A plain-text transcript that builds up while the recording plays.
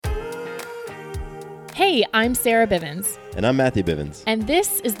Hey, I'm Sarah Bivens. And I'm Matthew Bivens. And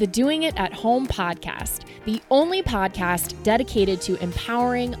this is the Doing It at Home podcast, the only podcast dedicated to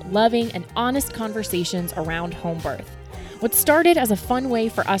empowering, loving, and honest conversations around home birth. What started as a fun way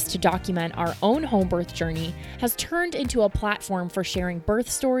for us to document our own home birth journey has turned into a platform for sharing birth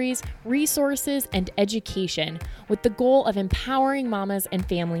stories, resources, and education with the goal of empowering mamas and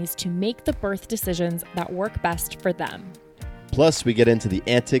families to make the birth decisions that work best for them. Plus, we get into the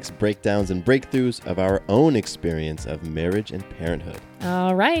antics, breakdowns, and breakthroughs of our own experience of marriage and parenthood.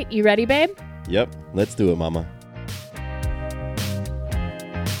 All right, you ready, babe? Yep, let's do it, mama.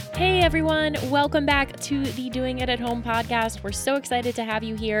 Hey everyone, welcome back to the Doing It at Home podcast. We're so excited to have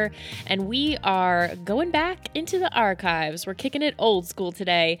you here, and we are going back into the archives. We're kicking it old school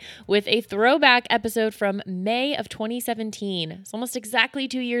today with a throwback episode from May of 2017. It's almost exactly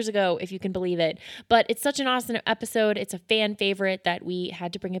 2 years ago, if you can believe it. But it's such an awesome episode. It's a fan favorite that we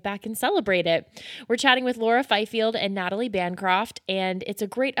had to bring it back and celebrate it. We're chatting with Laura Fifield and Natalie Bancroft, and it's a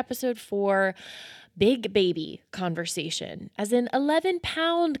great episode for big baby conversation, as in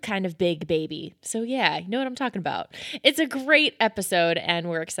 11-pound kind of big baby. So yeah, you know what I'm talking about. It's a great episode, and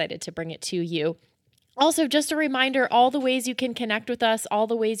we're excited to bring it to you. Also, just a reminder, all the ways you can connect with us, all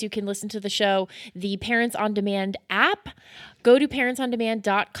the ways you can listen to the show, the Parents on Demand app. Go to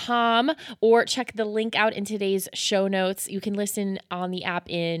parentsondemand.com or check the link out in today's show notes. You can listen on the app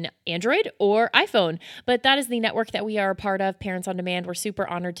in Android or iPhone, but that is the network that we are a part of, Parents on Demand. We're super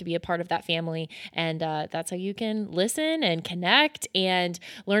honored to be a part of that family, and that's how you can listen and connect and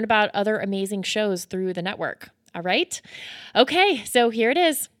learn about other amazing shows through the network. All right? Okay, so here it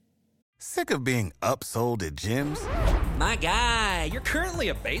is. Sick of being upsold at gyms? My guy, you're currently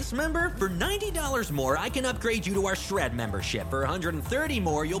a base member? For $90 more, I can upgrade you to our Shred membership. For $130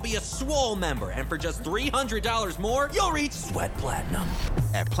 more, you'll be a Swole member. And for just $300 more, you'll reach Sweat Platinum.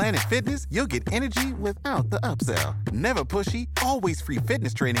 At Planet Fitness, you'll get energy without the upsell. Never pushy, always free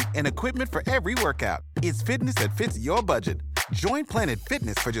fitness training and equipment for every workout. It's fitness that fits your budget. Join Planet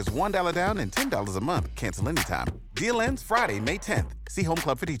Fitness for just $1 down and $10 a month. Cancel anytime. Deal ends Friday, May 10th. See Home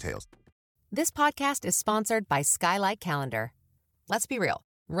Club for details. This podcast is sponsored by Skylight Calendar. Let's be real.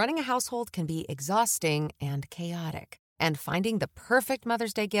 Running a household can be exhausting and chaotic. And finding the perfect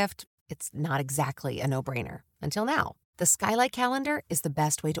Mother's Day gift, it's not exactly a no-brainer. Until now. The Skylight Calendar is the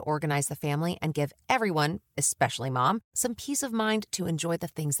best way to organize the family and give everyone, especially mom, some peace of mind to enjoy the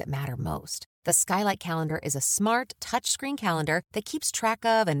things that matter most. The Skylight Calendar is a smart, touchscreen calendar that keeps track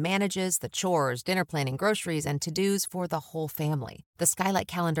of and manages the chores, dinner planning, groceries, and to-dos for the whole family. The Skylight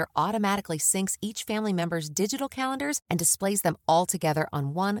Calendar automatically syncs each family member's digital calendars and displays them all together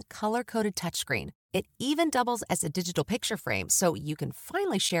on one color-coded touchscreen. It even doubles as a digital picture frame, so you can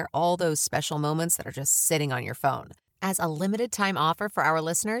finally share all those special moments that are just sitting on your phone. As a limited-time offer for our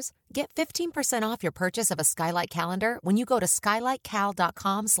listeners, get 15% off your purchase of a Skylight Calendar when you go to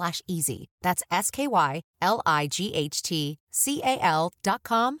skylightcal.com/easy. That's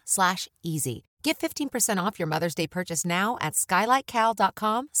SKYLIGHTCAL.com/easy. Get 15% off your Mother's Day purchase now at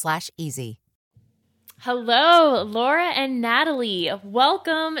skylightcal.com/easy. Hello, Laura and Natalie.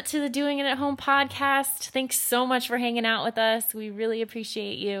 Welcome to the Doing It at Home podcast. Thanks so much for hanging out with us. We really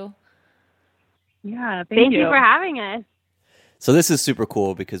appreciate you. Yeah, thank you for having us. So this is super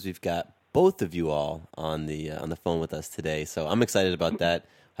cool because we've got both of you all on the phone with us today. So I'm excited about that.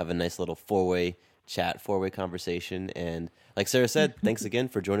 Have a nice little four-way chat, four-way conversation. And like Sarah said, thanks again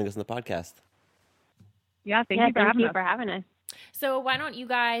for joining us on the podcast. Yeah, thank you for having us. So why don't you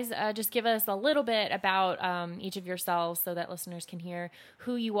guys just give us a little bit about each of yourselves so that listeners can hear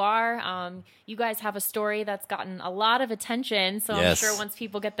who you are. You guys have a story that's gotten a lot of attention, so yes. I'm sure once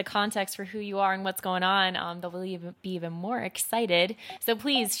people get the context for who you are and what's going on, they'll be even more excited. So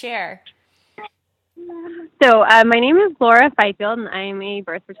please share. So my name is Laura Fifield, and I'm a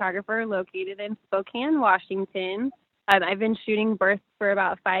birth photographer located in Spokane, Washington. I've been shooting births for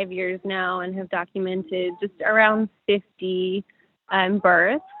about 5 years now and have documented just around 50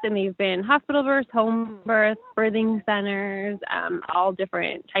 births, and they've been hospital births, home births, birthing centers, all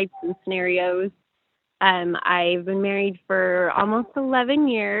different types and scenarios. I've been married for almost 11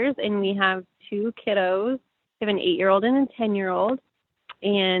 years, and we have 2 kiddos. We have an 8-year-old and a 10-year-old.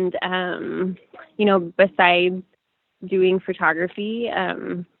 And, besides doing photography,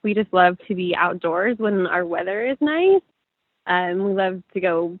 we just love to be outdoors when our weather is nice. We love to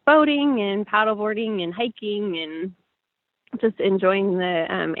go boating and paddleboarding and hiking and just enjoying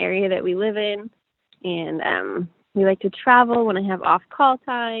the area that we live in. And we like to travel when I have off-call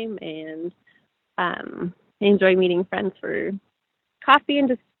time, and enjoy meeting friends for coffee and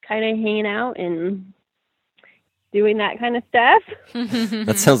just kind of hanging out and doing that kind of stuff.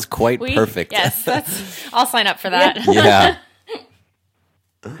 That sounds quite perfect. Yes, I'll sign up for that. Yeah.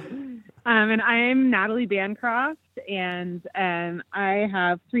 And I'm Natalie Bancroft, and I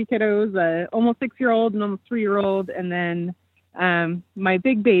have 3 kiddos, almost 6-year-old and almost 3-year-old, and then my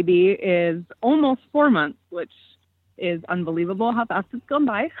big baby is almost 4 months, which is unbelievable how fast it's gone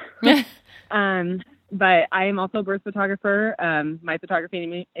by. But I am also a birth photographer. My photography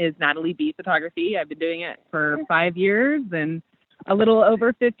name is Natalie B Photography. I've been doing it for 5 years and a little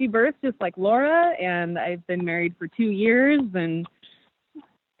over 50 births, just like Laura, and I've been married for 2 years and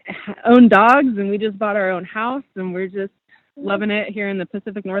own dogs, and we just bought our own house, and we're just loving it here in the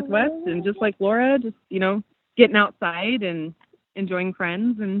Pacific Northwest. And just like Laura, just, getting outside and enjoying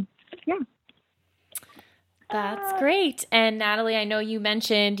friends, and yeah. That's great. And Natalie, I know you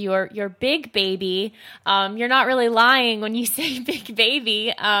mentioned your big baby. You're not really lying when you say big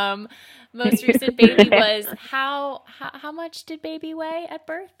baby. Most recent baby was how much did baby weigh at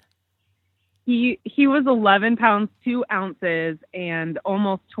birth? He was 11 pounds, 2 ounces, and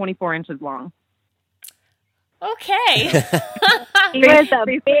almost 24 inches long. Okay. He was a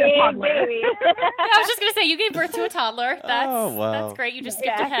big baby. I was just going to say, you gave birth to a toddler. That's great. You just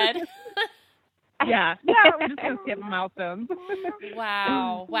skipped ahead. Yeah, we're just going to skip milestones.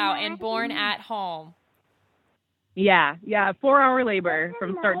 Wow. And born at home. Yeah, 4-hour labor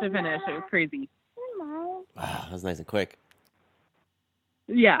from start to finish. It was crazy. Wow, that was nice and quick.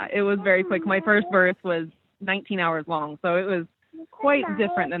 Yeah, it was very quick. My first birth was 19 hours long, so it was quite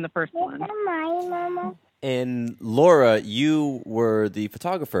different than the first one. And Laura, you were the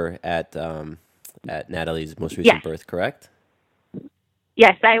photographer at Natalie's most recent birth, correct?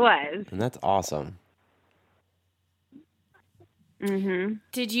 Yes, I was. And that's awesome. Mm-hmm.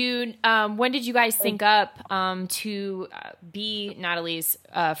 Did you? When did you guys sync up to be Natalie's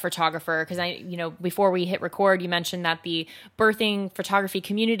photographer? Because before we hit record, you mentioned that the birthing photography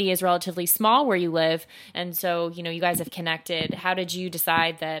community is relatively small where you live, and so you guys have connected. How did you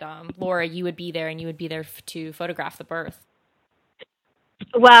decide that Laura, you would be there and you would be there to photograph the birth?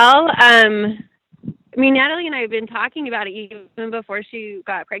 Well, Natalie and I have been talking about it even before she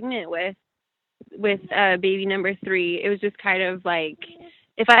got pregnant with baby number 3. It was just kind of like,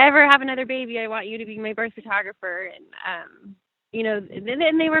 if I ever have another baby, I want you to be my birth photographer. And,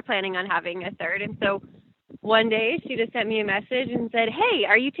 then they were planning on having a third. And so one day she just sent me a message and said, "Hey,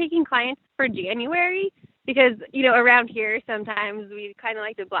 are you taking clients for January?" Because, around here, sometimes we kind of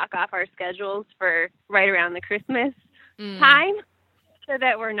like to block off our schedules for right around the Christmas time so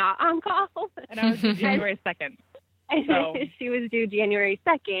that we're not on call. And I was due January 2nd. So. She was due January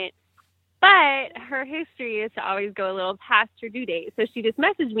 2nd. But her history is to always go a little past her due date. So she just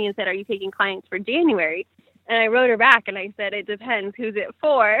messaged me and said, "Are you taking clients for January?" And I wrote her back and I said, "It depends. Who's it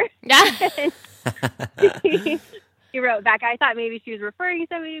for?" She wrote back, I thought maybe she was referring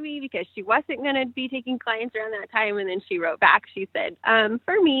somebody to me because she wasn't going to be taking clients around that time. And then she wrote back, she said,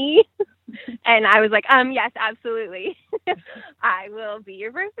 "For me." And I was like, "Yes, absolutely. I will be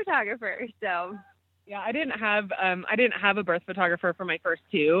your birth photographer." So... Yeah, I didn't have a birth photographer for my first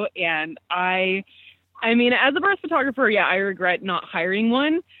 2, and I mean, as a birth photographer, I regret not hiring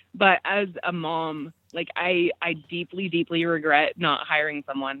one, but as a mom, I deeply, deeply regret not hiring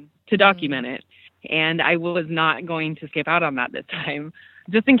someone to document it, and I was not going to skip out on that this time,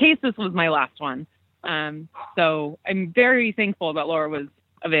 just in case this was my last one. So I'm very thankful that Laura was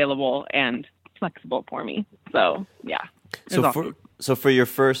available and flexible for me. So yeah. So for your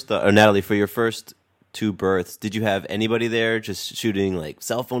first, or Natalie, for your first 2 births, did you have anybody there just shooting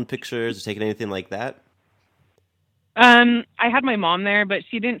cell phone pictures or taking anything like that? I had my mom there, but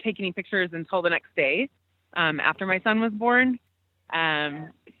she didn't take any pictures until the next day, after my son was born.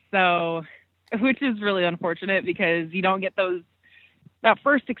 So, which is really unfortunate because you don't get that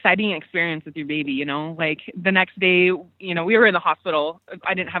first exciting experience with your baby, the next day, we were in the hospital.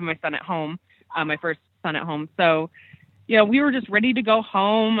 I didn't have my son at home, my first son at home. So, we were just ready to go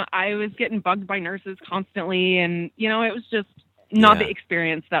home. I was getting bugged by nurses constantly. And, it was just not the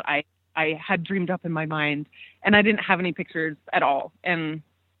experience that I had dreamed up in my mind. And I didn't have any pictures at all. And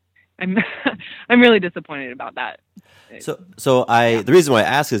I'm really disappointed about that. So the reason why I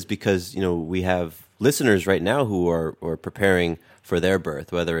ask is because, we have listeners right now who are preparing for their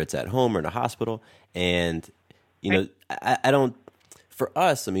birth, whether it's at home or in a hospital. And, I don't, for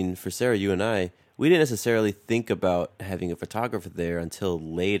us, for Sarah, you and I, we didn't necessarily think about having a photographer there until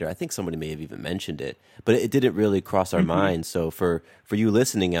later. I think somebody may have even mentioned it, but it didn't really cross our minds. So for you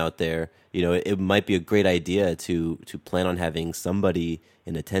listening out there, it might be a great idea to plan on having somebody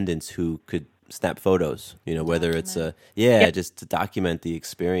in attendance who could snap photos, whether it's just to document the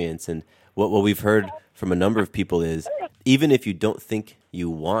experience. And what we've heard from a number of people is, even if you don't think you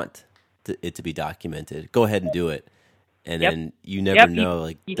want it to be documented, go ahead and do it. And then you never know,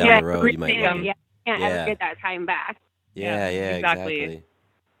 like down the road, you might want to. You can't ever get that time back. Yeah, exactly.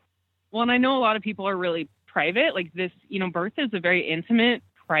 Well, and I know a lot of people are really private. Like this, birth is a very intimate,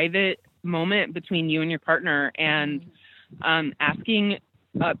 private moment between you and your partner, and asking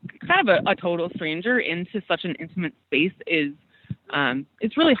kind of a total stranger into such an intimate space is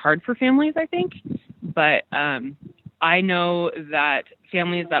it's really hard for families, I think. But I know that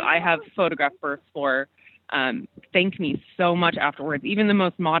families that I have photographed births for thank me so much afterwards. Even the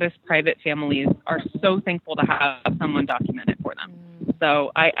most modest private families are so thankful to have someone document it for them.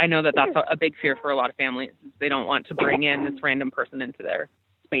 So I know that that's a big fear for a lot of families. They don't want to bring in this random person into their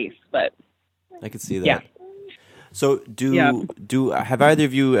space, but I could see that. Yeah. So have either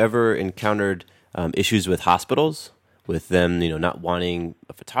of you ever encountered issues with hospitals, with them, not wanting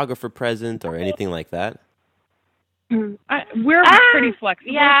a photographer present or anything like that? We're pretty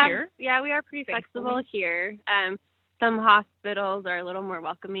flexible here. Yeah, we are pretty flexible here. Some hospitals are a little more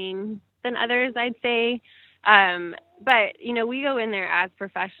welcoming than others, I'd say. But, we go in there as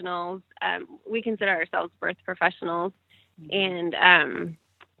professionals. We consider ourselves birth professionals, and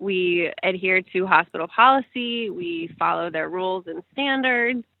we adhere to hospital policy. We follow their rules and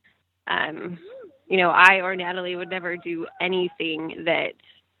standards. I or Natalie would never do anything that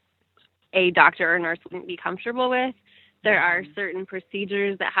a doctor or nurse wouldn't be comfortable with. There are certain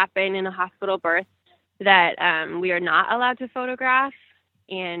procedures that happen in a hospital birth that we are not allowed to photograph,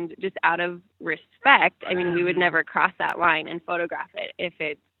 and just out of respect, we would never cross that line and photograph it if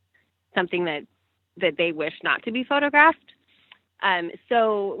it's something that they wish not to be photographed.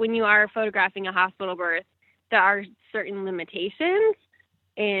 So when you are photographing a hospital birth, there are certain limitations,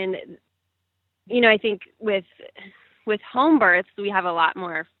 and I think with home births, we have a lot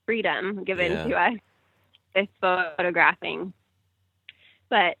more freedom given to us with photographing.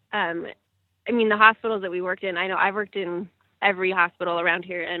 But, the hospitals that we worked in, I know I've worked in every hospital around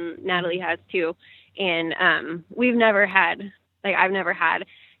here, and Natalie has too. And I've never had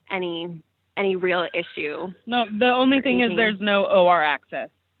any real issue. No, the only thing is there's no OR access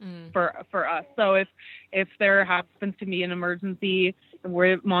for us. So if there happens to be an emergency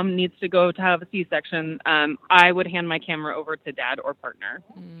where mom needs to go to have a C-section, I would hand my camera over to dad or partner.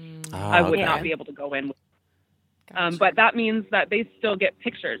 I would not be able to go in with but that means that they still get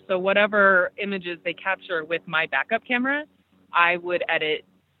pictures. So whatever images they capture with my backup camera, I would edit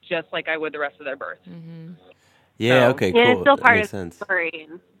just like I would the rest of their birth. Yeah, okay, cool. And it's still that part makes of sense. the story.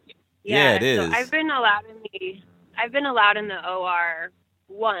 Yeah, it is. So I've been allowed in the OR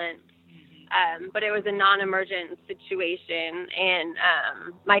once, but it was a non-emergent situation, and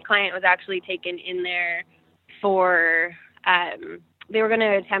my client was actually taken in there for they were going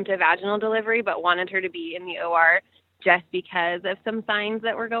to attempt a vaginal delivery, but wanted her to be in the OR just because of some signs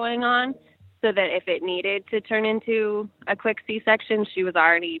that were going on, so that if it needed to turn into a quick C-section, she was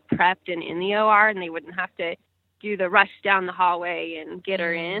already prepped and in the OR, and they wouldn't have to do the rush down the hallway and get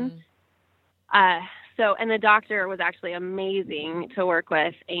her in. And the doctor was actually amazing to work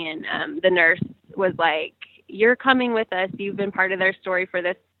with, and the nurse was like, "You're coming with us. You've been part of their story for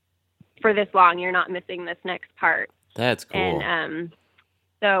this long. You're not missing this next part." That's cool. And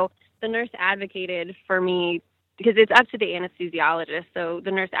so the nurse advocated for me, because it's up to the anesthesiologist. So the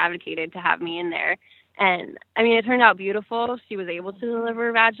nurse advocated to have me in there. And it turned out beautiful. She was able to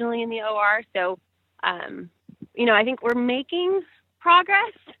deliver vaginally in the OR. So, I think we're making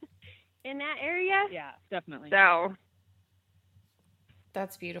progress in that area. Yeah, definitely. So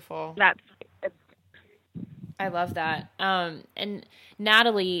that's beautiful. I love that. And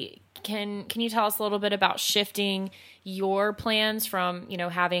Natalie, can you tell us a little bit about shifting your plans from,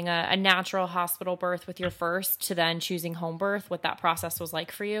 having a natural hospital birth with your first to then choosing home birth, what that process was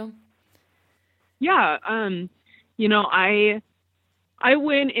like for you? Yeah. I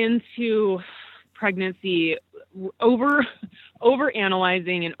went into pregnancy over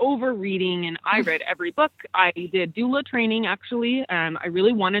analyzing and over reading, and I read every book. I did doula training, actually. I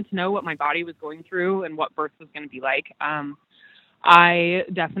really wanted to know what my body was going through and what birth was going to be like. I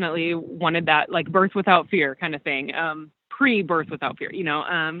definitely wanted that, like, birth without fear kind of thing, pre-birth without fear,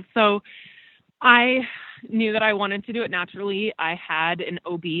 so I knew that I wanted to do it naturally. I had an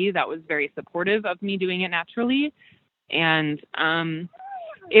OB that was very supportive of me doing it naturally, and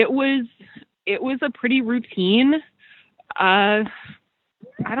it was a pretty routine, I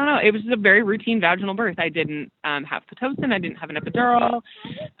don't know, it was a very routine vaginal birth. I didn't have Pitocin. I didn't have an epidural.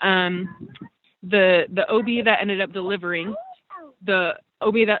 The OB that ended up delivering, the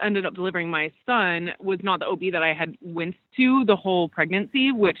OB that ended up delivering my son was not the OB that I had went to the whole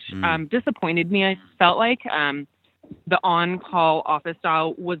pregnancy, which disappointed me. I felt like the on-call office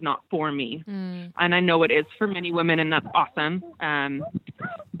style was not for me. And I know it is for many women, and that's awesome.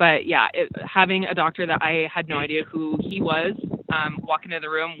 But yeah, having a doctor that I had no idea who he was walk into the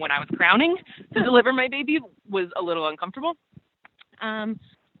room when I was crowning to deliver my baby was a little uncomfortable.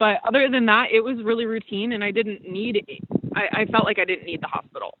 But other than that, it was really routine, and I felt like I didn't need the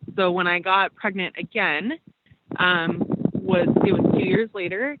hospital. So when I got pregnant again, it was 2 years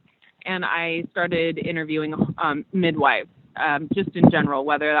later, and I started interviewing midwives, just in general,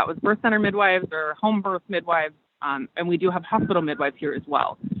 whether that was birth center midwives or home birth midwives, and we do have hospital midwives here as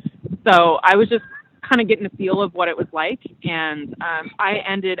well. So I was just kind of getting a feel of what it was like, and I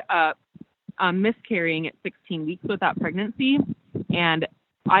ended up miscarrying at 16 weeks with that pregnancy, and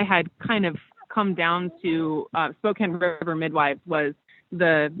I had kind of come down to Spokane River Midwives was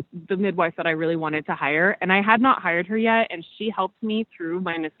the midwife that I really wanted to hire, and I had not hired her yet, and she helped me through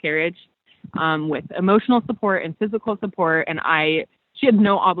my miscarriage with emotional support and physical support, and she had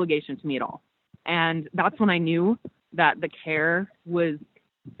no obligation to me at all. And that's when I knew that the care was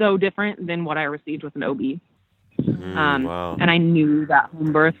so different than what I received with an OB. Wow. And I knew that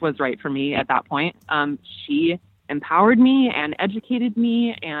home birth was right for me at that point. She empowered me and educated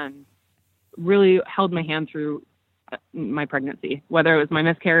me and really held my hand through my pregnancy, whether it was my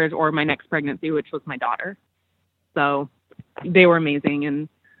miscarriage or my next pregnancy, which was my daughter. So they were amazing. And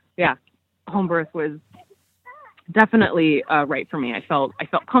yeah, home birth was definitely right for me. I felt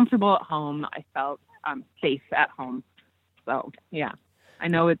comfortable at home. I felt safe at home. So yeah, I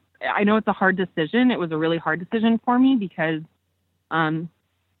know it's a hard decision. It was a really hard decision for me because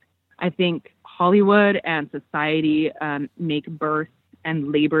I think Hollywood and society make birth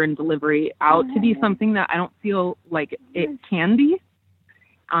and labor and delivery out to be something that I don't feel like it can be.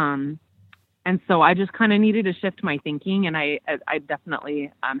 And so I just kind of needed to shift my thinking, and I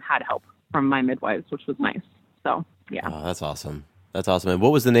definitely had help from my midwives, which was nice. So yeah. Oh, that's awesome. That's awesome. And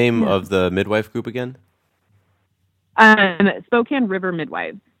what was the name of the midwife group again? Spokane River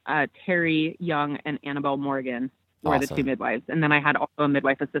Midwives. Terry Young and Annabelle Morgan were the two midwives. And then I had also a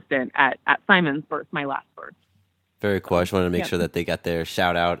midwife assistant at Simon's birth, my last birth. Very cool. I just wanted to make sure that they got their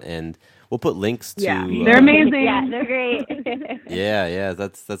shout out, and we'll put links to. Yeah, they're amazing. Yeah, they're great. yeah,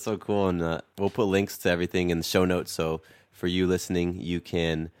 that's so cool, and we'll put links to everything in the show notes. So for you listening, you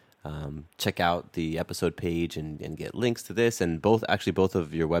can check out the episode page and get links to this, and both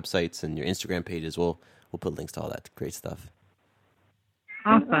of your websites and your Instagram pages. We'll put links to all that great stuff.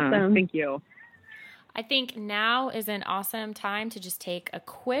 Awesome. Thank you. I think now is an awesome time to just take a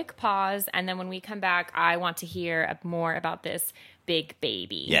quick pause, and then when we come back, I want to hear more about this big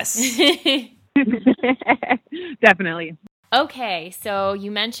baby. Yes. Definitely. Okay, so you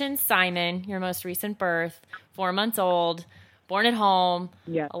mentioned Simon, your most recent birth, 4 months old, born at home,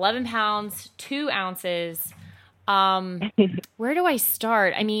 11 pounds, 2 ounces. Where do I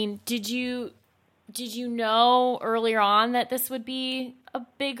start? I mean, did you know earlier on that this would be a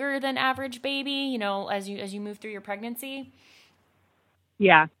bigger than average baby, you know, as you move through your pregnancy?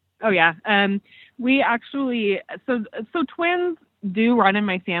 Yeah. Oh yeah. We actually, so twins do run in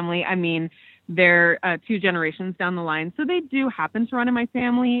my family. I mean, they're 2 generations down the line. So they do happen to run in my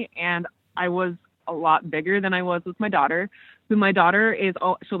family. And I was a lot bigger than I was with my daughter,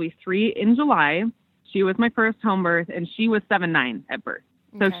 she'll be 3 in July. She was my first home birth, and she was 7'9" at birth.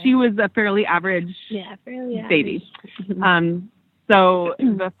 So she was a fairly average baby. So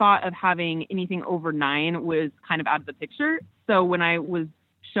the thought of having anything over 9 was kind of out of the picture. So when I was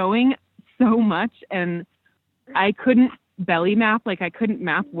showing so much, and I couldn't belly map, like I couldn't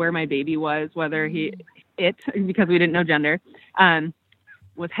map where my baby was, whether because we didn't know gender,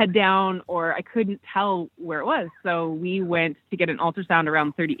 was head down, or I couldn't tell where it was. So we went to get an ultrasound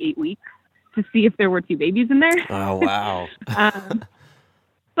around 38 weeks to see if there were 2 babies in there. Oh, wow.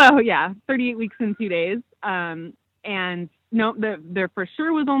 So yeah, 38 weeks and 2 days. And no, there for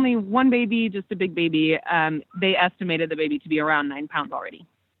sure was only 1 baby, just a big baby. They estimated the baby to be around 9 pounds already.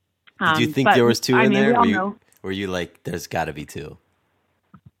 Did you think there was 2 in there? Were you like, there's got to be 2?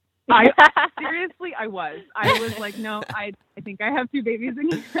 Seriously, I was like, no, I think I have 2 babies in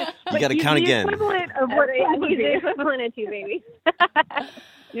here. You got to count again. Equivalent of what he's the equivalent of 2 babies.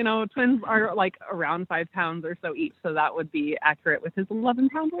 You know, twins are like around 5 pounds or so each, so that would be accurate with his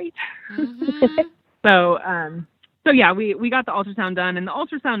 11-pound weight. Mm-hmm. So yeah, we got the ultrasound done, and the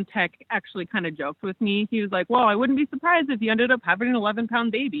ultrasound tech actually kind of joked with me. He was like, well, I wouldn't be surprised if you ended up having an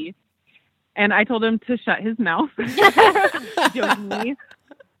 11-pound baby. And I told him to shut his mouth, jokingly,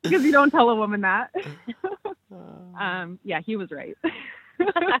 because you don't tell a woman that. Yeah, he was right.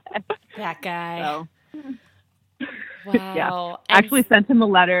 That guy. So, Wow. yeah. And Actually sent him a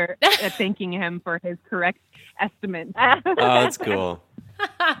letter thanking him for his correct estimate. Oh, that's cool.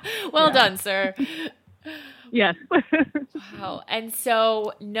 well done, sir. Yes. Wow. And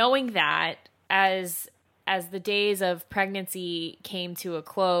so knowing that as the days of pregnancy came to a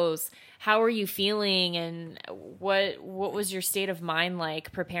close, how were you feeling, and what was your state of mind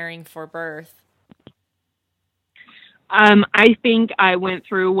like preparing for birth? I think I went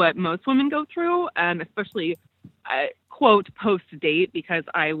through what most women go through, especially quote post date, because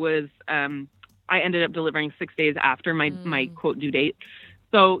I ended up delivering 6 days after my quote due date.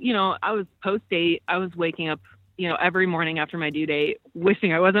 So, I was post date. I was waking up, every morning after my due date,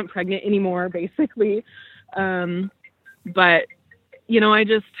 wishing I wasn't pregnant anymore, basically. But, I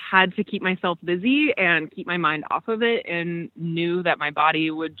just had to keep myself busy and keep my mind off of it, and knew that my body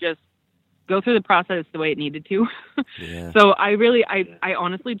would just go through the process the way it needed to. Yeah. So I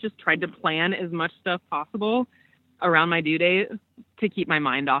honestly just tried to plan as much stuff possible around my due date to keep my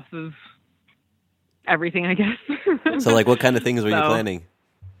mind off of everything, I guess. So, like, what kind of things were you planning?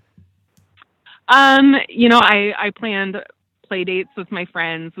 I planned play dates with my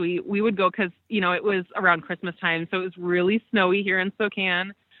friends. We would go because, it was around Christmas time, so it was really snowy here in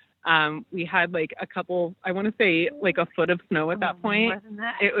Spokane. We had like a couple, I want to say like a foot of snow at that point.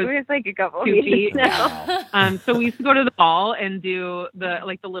 It was like a couple 2 feet. Wow. So we used to go to the mall and do the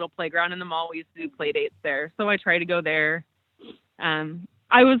little playground in the mall. We used to do play dates there. So I tried to go there.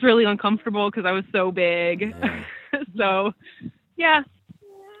 I was really uncomfortable because I was so big. Yeah. So yeah,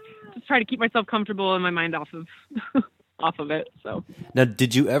 just try to keep myself comfortable and my mind off of it. So Now,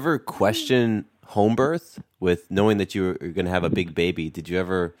 did you ever question home birth with knowing that you were going to have a big baby? Did you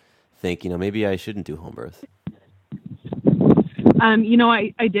ever think, maybe I shouldn't do home birth?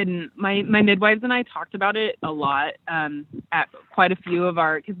 I didn't. My midwives and I talked about it a lot at quite a few of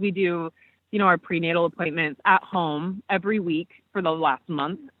because we do, our prenatal appointments at home every week for the last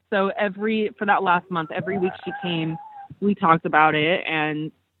month. So for that last month, every week she came, we talked about it.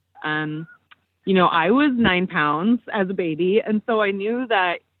 And, I was 9 pounds as a baby. And so I knew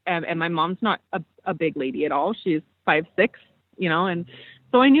that, and my mom's not a big lady at all. She's 5'6", and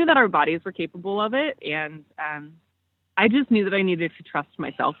so I knew that our bodies were capable of it. And I just knew that I needed to trust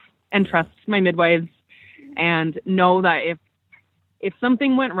myself and trust my midwives and know that if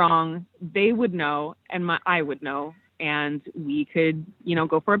something went wrong, they would know and I would know, and we could,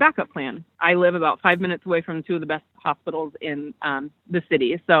 go for a backup plan. I live about 5 minutes away from 2 of the best hospitals in the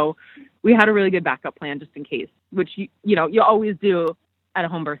city. So we had a really good backup plan just in case, which, you always do at a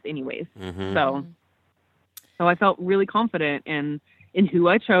home birth anyways. Mm-hmm. So I felt really confident in who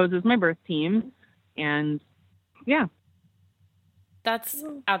I chose as my birth team. And yeah. That's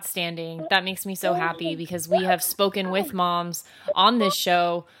outstanding. That makes me so happy because we have spoken with moms on this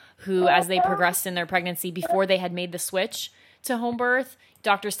show who, as they progressed in their pregnancy, before they had made the switch to home birth,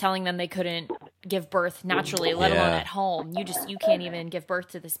 doctors telling them they couldn't give birth naturally, let alone at home. You can't even give birth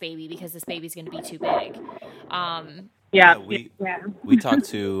to this baby because this baby's going to be too big. We talked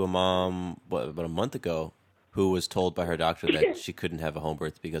to a mom about a month ago who was told by her doctor that she couldn't have a home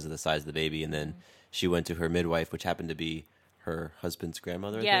birth because of the size of the baby, and then she went to her midwife, which happened to be her husband's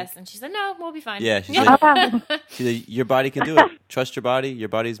grandmother. I think. And she said, "No, we'll be fine." Yeah, she's like, "Your body can do it. Trust your body. Your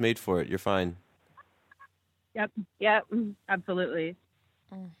body's made for it. You're fine." Yep, absolutely.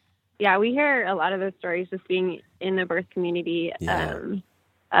 Yeah, we hear a lot of those stories just being in the birth community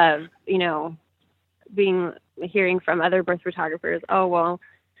of hearing from other birth photographers. Oh, well,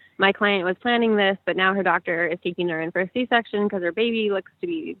 my client was planning this, but now her doctor is taking her in for a C-section because her baby looks to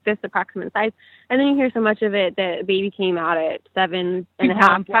be this approximate size. And then you hear so much of it that baby came out at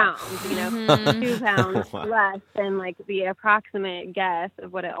 7.5 pounds, 2 pounds less than like the approximate guess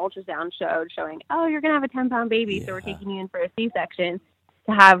of what an ultrasound showing, oh, you're going to have a 10-pound baby, so we're taking you in for a C-section,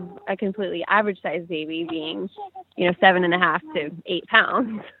 to have a completely average sized baby being, 7.5 to 8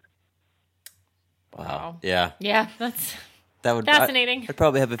 pounds. Wow. Yeah. Yeah, that would fascinating. I'd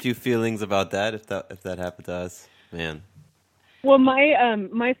probably have a few feelings about that if that happened to us, man. Well,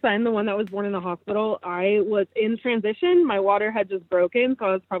 my son, the one that was born in the hospital, I was in transition. My water had just broken, so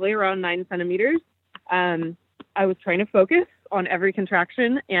I was probably around 9 centimeters. I was trying to focus on every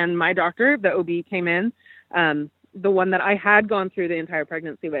contraction, and my doctor, the OB, came in, the one that I had gone through the entire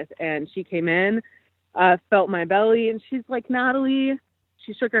pregnancy with, and she came in, felt my belly, and she's like, "Natalie,"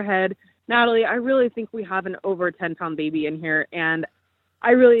 she shook her head, "Natalie, I really think we have an over 10-pound baby in here, and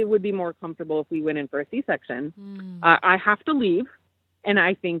I really would be more comfortable if we went in for a C-section. I have to leave, and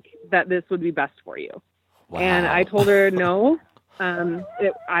I think that this would be best for you." Wow. And I told her no.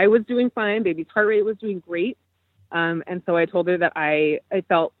 I was doing fine. Baby's heart rate was doing great. And so I told her that I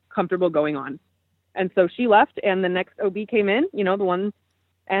felt comfortable going on. And so she left, and the next OB came in, the one,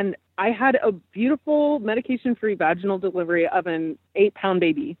 and I had a beautiful medication-free vaginal delivery of an 8-pound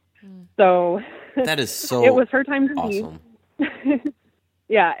baby. So that is so it was her time to awesome. leave.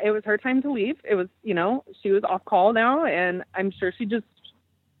 Yeah, it was her time to leave. It was, she was off call now, and I'm sure she just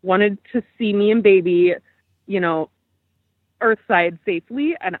wanted to see me and baby, earthside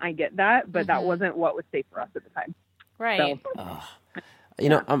safely, and I get that, but that wasn't what was safe for us at the time. Right.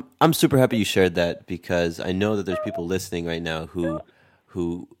 So, I'm super happy you shared that, because I know that there's people listening right now who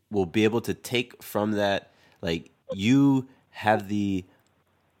will be able to take from that, like, you have the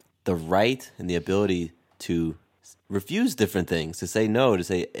right and the ability to refuse different things, to say no, to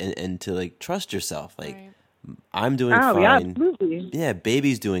say and to like trust yourself. Like, I'm doing fine. Yeah, absolutely. Yeah,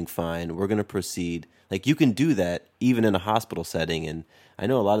 baby's doing fine. We're gonna proceed. Like, you can do that even in a hospital setting. And I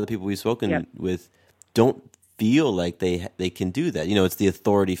know a lot of the people we've spoken with don't feel like they can do that. It's the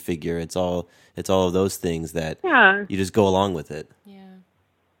authority figure. It's all of those things that you just go along with it.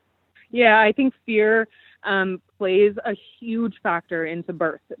 Yeah, I think fear plays a huge factor into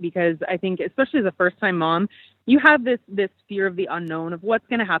birth, because I think, especially as a first-time mom, you have this fear of the unknown, of what's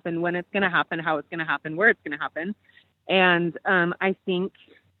going to happen, when it's going to happen, how it's going to happen, where it's going to happen. And I think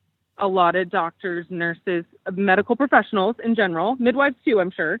a lot of doctors, nurses, medical professionals in general, midwives too,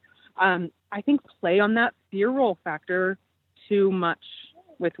 I'm sure, I think play on that fear role factor too much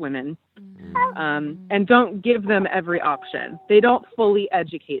with women, and don't give them every option. They don't fully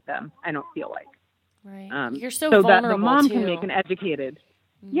educate them, I don't feel like. Right. You're so that vulnerable, the mom too. can make an educated.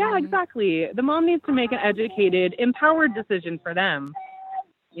 Yeah, exactly. The mom needs to make an educated, empowered decision for them,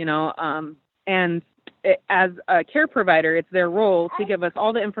 and as a care provider, it's their role to give us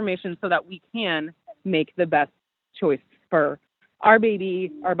all the information so that we can make the best choice for our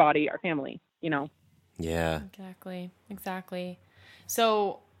baby, our body, our family, Yeah. Exactly.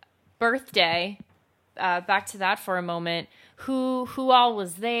 So, birthday, back to that for a moment. Who all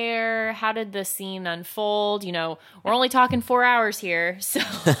was there? How did the scene unfold? We're only talking 4 hours here, so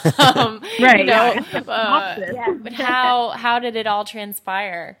right. But how did it all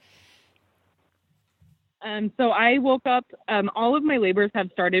transpire? So I woke up. All of my labors have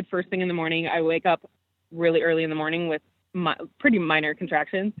started first thing in the morning. I wake up really early in the morning with pretty minor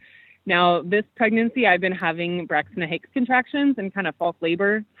contractions. Now, this pregnancy, I've been having Braxton Hicks contractions and kind of false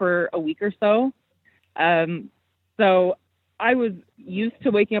labor for a week or so. So I was used to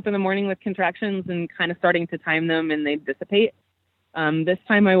waking up in the morning with contractions and kind of starting to time them, and they dissipate. This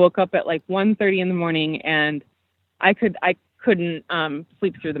time I woke up at like 1:30 in the morning, and I couldn't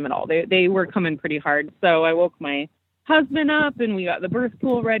sleep through them at all. They were coming pretty hard. So I woke my husband up, and we got the birth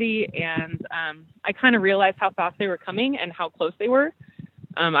pool ready, and I kind of realized how fast they were coming and how close they were.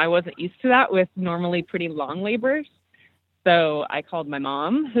 I wasn't used to that with normally pretty long labors. So I called my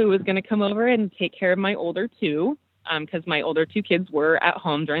mom, who was going to come over and take care of my older two, because my older two kids were at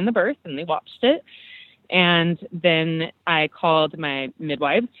home during the birth, and they watched it. And then I called my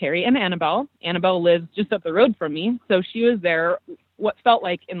midwives, Terry and Annabelle. Annabelle lives just up the road from me, so she was there what felt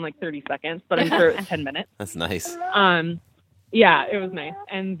like in like 30 seconds, but I'm sure it was 10 minutes. That's nice. Yeah, it was nice.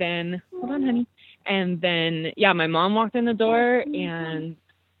 And then, hold on, honey. And then, my mom walked in the door, and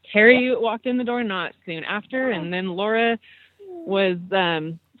Terry walked in the door not soon after. And then Laura was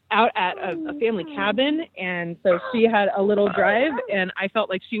out at a family cabin, and so she had a little drive, and I felt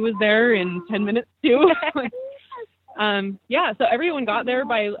like she was there in 10 minutes too. So everyone got there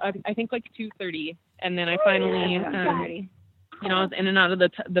by I think like 2:30, and then I finally I was in and out of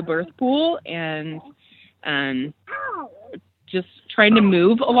the birth pool, and just trying to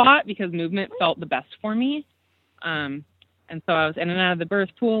move a lot because movement felt the best for me. And so I was in and out of the birth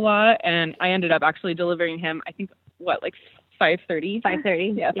pool a lot, and I ended up actually delivering him, I think, like 5:30?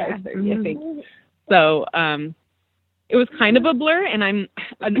 5:30. Yeah, 5:30, I think. So it was kind of a blur, and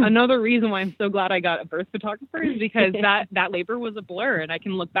another reason why I'm so glad I got a birth photographer is because that labor was a blur, and I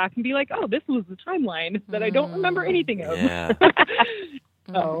can look back and be like, oh, this was the timeline that I don't remember anything of. Yeah.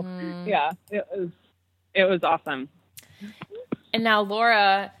 So, it was awesome. And now,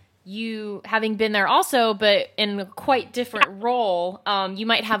 Laura, you having been there also, but in a quite different role, you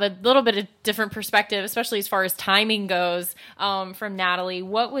might have a little bit of different perspective, especially as far as timing goes, from Natalie.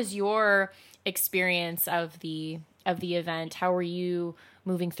 What was your experience of the event? How were you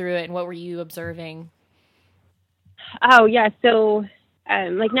moving through it, and what were you observing? Oh, yeah. So,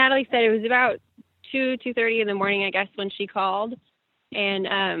 like Natalie said, it was about 2:30 in the morning, I guess, when she called. And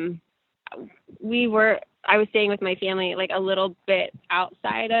I was staying with my family like a little bit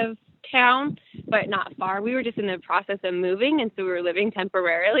outside of town, but not far. We were just in the process of moving, and so we were living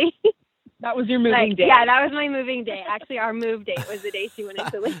temporarily. That was your moving day. Yeah, that was my moving day. Actually, our move date was the day she went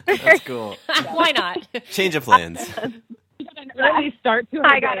into labor. That's cool. Why not? Change of plans. An early start to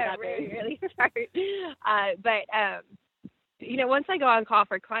I got a really early start. You know, once I go on call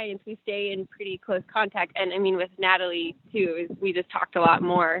for clients, we stay in pretty close contact. And I mean, with Natalie too, we just talked a lot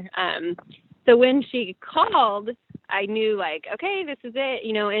more. So when she called, I knew like, okay, this is it,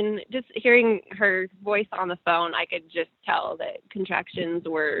 you know, and just hearing her voice on the phone, I could just tell that contractions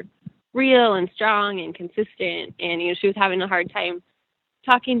were real and strong and consistent. And, you know, she was having a hard time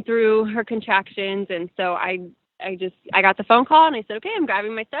talking through her contractions. And so I got the phone call and I said, okay, I'm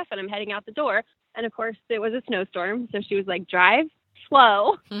grabbing my stuff and I'm heading out the door. And of course it was a snowstorm. So she was like, drive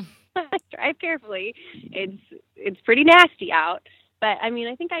slow, drive carefully. It's pretty nasty out. But I mean,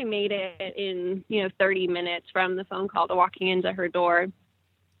 I think I made it in, 30 minutes from the phone call to walking into her door.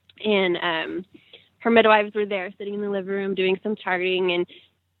 And her midwives were there sitting in the living room doing some charting. And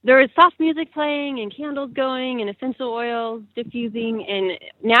there was soft music playing and candles going and essential oils diffusing. And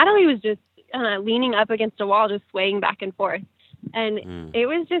Natalie was just leaning up against a wall, just swaying back and forth. And it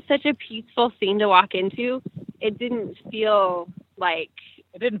was just such a peaceful scene to walk into. It didn't feel like...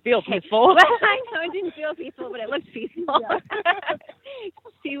 It didn't feel peaceful. I know it didn't feel peaceful, but it looked peaceful. Yeah.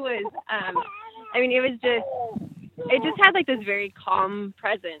 She was, it just had like this very calm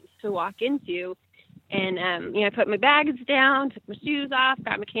presence to walk into. And, I put my bags down, took my shoes off,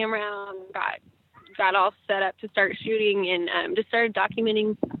 got my camera out, got all set up to start shooting and just started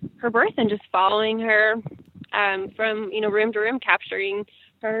documenting her birth and just following her from, room to room, capturing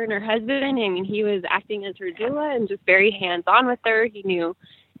her and her husband. I mean, he was acting as her doula and just very hands-on with her. He knew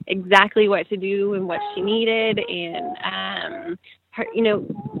exactly what to do and what she needed. And,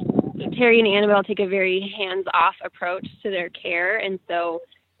 Terry and Annabelle take a very hands-off approach to their care. And so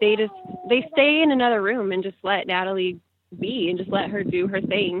they stay in another room and just let Natalie be and just let her do her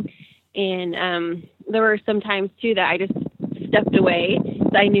thing. And there were some times, too, that I just stepped away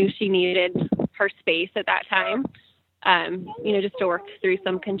because I knew she needed her space at that time. Just to work through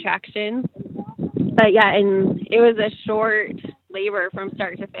some contractions. But yeah, and it was a short labor from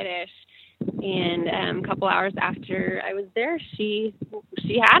start to finish. And a couple hours after I was there, she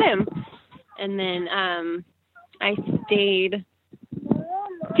had him. And then I stayed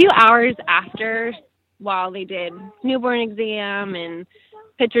a few hours after while they did newborn exam and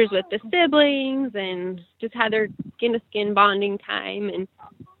pictures with the siblings and just had their skin-to-skin bonding time and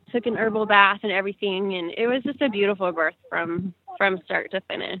took an herbal bath and everything, and it was just a beautiful birth from start to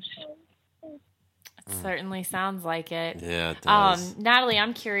finish. It certainly sounds like it. Yeah, it does. Natalie,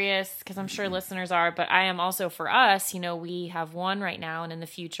 I'm curious because I'm sure listeners are, but I am also for us. We have one right now, and in the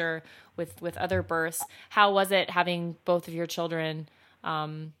future with other births. How was it having both of your children,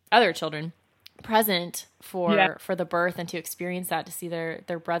 other children, present for the birth and to experience that, to see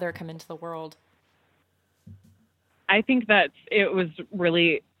their brother come into the world? I think that it was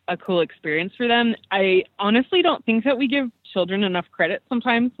really a cool experience for them. I honestly don't think that we give children enough credit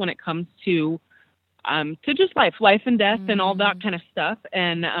sometimes when it comes to just life and death and all that kind of stuff.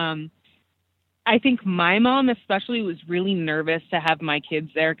 And I think my mom especially was really nervous to have my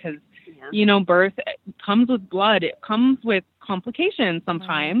kids there because, birth comes with blood. It comes with complications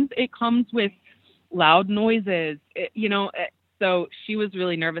sometimes. It comes with loud noises, so she was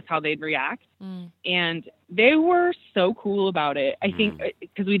really nervous how they'd react. And they were so cool about it. I think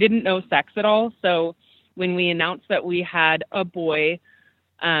because we didn't know sex at all. So when we announced that we had a boy,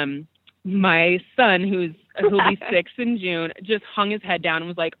 my son, who'll be 6 in June, just hung his head down and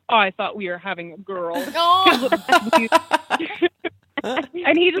was like, "Oh, I thought we were having a girl." Oh.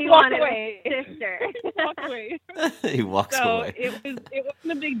 And he just walked away. Sister. Walked away. He walks away. It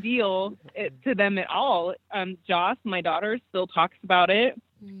wasn't a big deal to them at all. Joss, my daughter, still talks about it.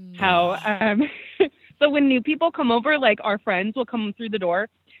 How so when new people come over, like our friends will come through the door,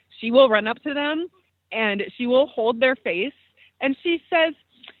 she will run up to them and she will hold their face and she says,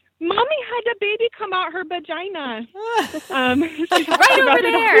 "Mommy had a baby come out her vagina." Right over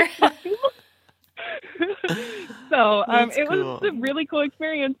there. So it cool. was a really cool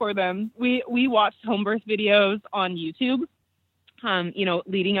experience for them. We watched home birth videos on YouTube,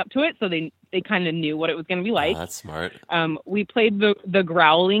 leading up to it, so they kind of knew what it was going to be like. Oh, that's smart. We played the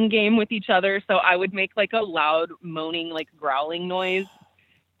growling game with each other, so I would make like a loud moaning, like growling noise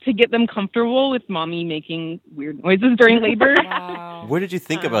to get them comfortable with mommy making weird noises during labor. Wow. Where did you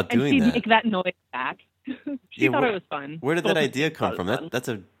think about doing and she'd that? make that noise back. She thought it was fun. Where did that idea come from? Fun. That's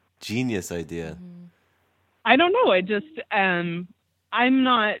a genius idea. I don't know. I just, I'm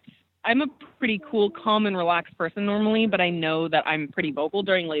a pretty cool, calm, and relaxed person normally, but I know that I'm pretty vocal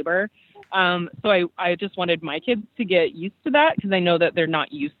during labor. So I just wanted my kids to get used to that because I know that they're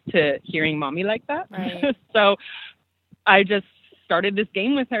not used to hearing mommy like that. Right. So I just started this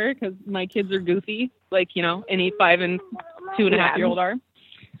game with her because my kids are goofy, like, any 5 and 2.5-year-old are.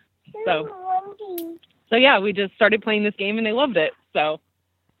 So yeah, we just started playing this game and they loved it. So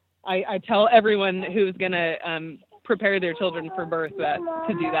I tell everyone who's going to prepare their children for birth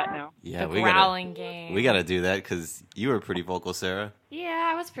to do that now. Yeah, The growling game. We got to do that because you were pretty vocal, Sarah. Yeah,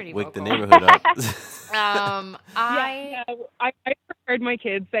 I was pretty Wake the vocal. neighborhood up. I prepared my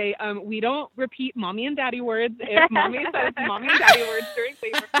kids, say, we don't repeat mommy and daddy words. If mommy says mommy and daddy words during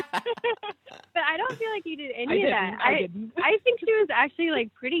labor. But I don't feel like you did any of that. I didn't. I think she was actually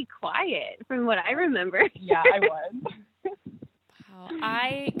like pretty quiet from what I remember. Yeah, I was. Wow.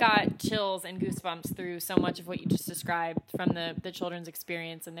 I got chills and goosebumps through so much of what you just described from the children's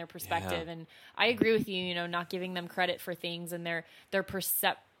experience and their perspective. Yeah. And I agree with you, not giving them credit for things and their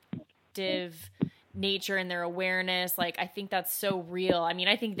perceptive nature and their awareness. Like, I think that's so real. I mean,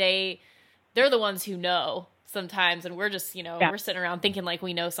 I think they're the ones who know sometimes, and we're just, we're sitting around thinking like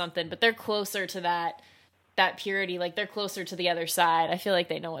we know something, but they're closer to that purity. Like, they're closer to the other side. I feel like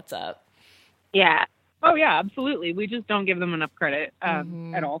they know what's up. Yeah. Oh, yeah, absolutely. We just don't give them enough credit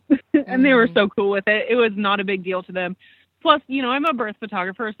at all. And they were so cool with it. It was not a big deal to them. Plus, I'm a birth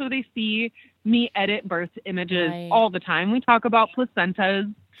photographer, so they see me edit birth images all the time. We talk about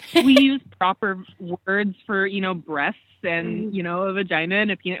placentas. We use proper words for, breasts and, a vagina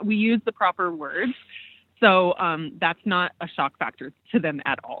and a penis. We use the proper words. So that's not a shock factor to them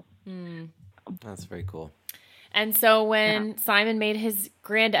at all. That's very cool. And so when Simon made his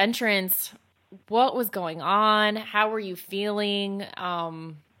grand entrance, what was going on? How were you feeling?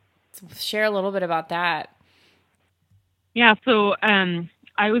 Share a little bit about that. Yeah, so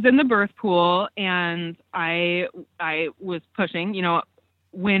I was in the birth pool and I was pushing.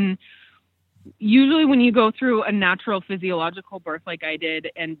 Usually when you go through a natural physiological birth like I did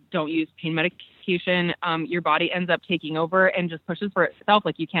and don't use pain medication, your body ends up taking over and just pushes for itself.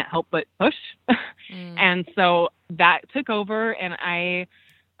 Like, you can't help but push. And so that took over, and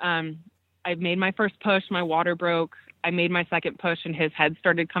I made my first push, my water broke. I made my second push and his head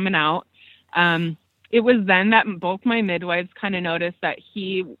started coming out. It was then that both my midwives kind of noticed that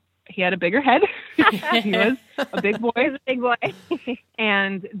he had a bigger head. He was a big boy. He was a big boy.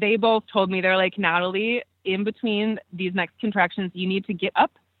 And they both told me, they're like, Natalie, in between these next contractions, you need to get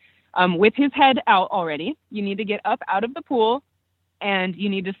up with his head out already. You need to get up out of the pool, and you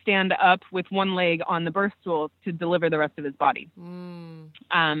need to stand up with one leg on the birth stool to deliver the rest of his body.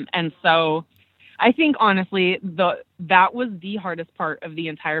 And so I think, honestly, that was the hardest part of the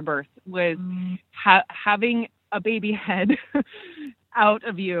entire birth, was having a baby head out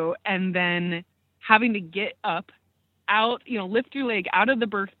of you and then having to get up, out, lift your leg out of the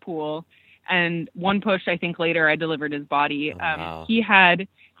birth pool. And one push, I think later, I delivered his body. Wow.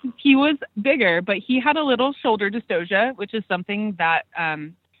 He was bigger, but he had a little shoulder dystocia, which is something that,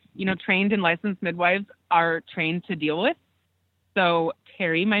 trained and licensed midwives are trained to deal with. So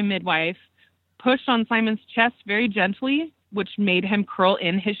Terry, my midwife, pushed on Simon's chest very gently, which made him curl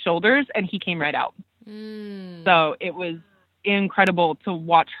in his shoulders, and he came right out. So it was incredible to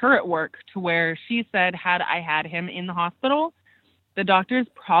watch her at work, to where she said, had I had him in the hospital, the doctors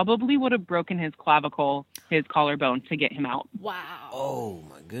probably would have broken his clavicle, his collarbone, to get him out. Wow. Oh,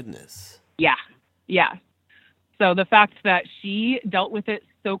 my goodness. Yeah. Yeah. So the fact that she dealt with it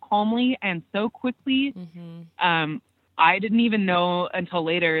so calmly and so quickly, I didn't even know until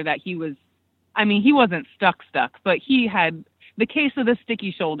later that he wasn't stuck, but he had the case of the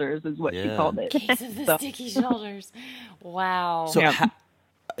sticky shoulders, is what she called it. Case of the sticky shoulders. Wow.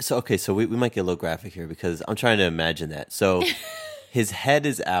 So, so we might get a little graphic here, because I'm trying to imagine that. So his head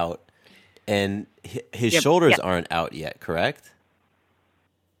is out and his shoulders aren't out yet, correct?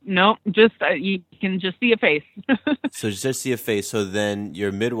 No, just you can just see a face. So just see a face. So then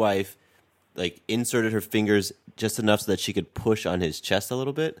your midwife inserted her fingers just enough so that she could push on his chest a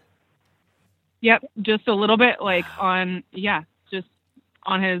little bit? Yep, just a little bit, just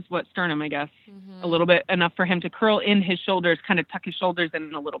on his sternum, I guess. A little bit, enough for him to curl in his shoulders, kind of tuck his shoulders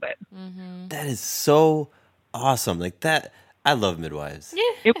in a little bit. That is so awesome. Like that, I love midwives.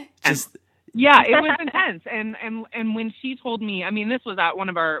 It was intense. And when she told me, this was at one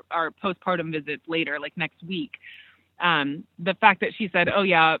of our postpartum visits later, like next week. The fact that she said, "Oh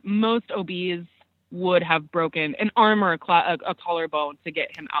yeah, most OBs would have broken an arm or a collarbone to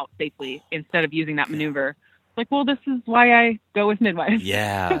get him out safely instead of using that maneuver." Like, well, this is why I go with midwives.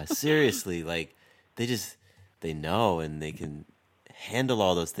 Yeah, seriously. They know, and they can handle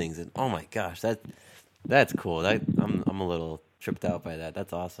all those things. And oh my gosh, that's cool. I'm a little tripped out by that.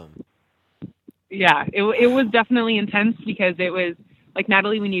 That's awesome. Yeah, it was definitely intense because it was like,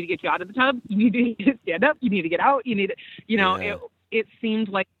 Natalie, we need to get you out of the tub. You need to stand up. You need to get out. You need to, Yeah. it seemed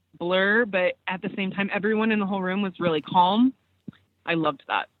like a blur, but at the same time, everyone in the whole room was really calm. I loved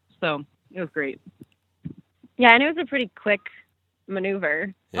that. So it was great. Yeah, and it was a pretty quick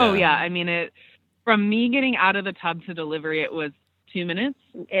maneuver. Oh, yeah. I mean, from me getting out of the tub to delivery, it was 2 minutes.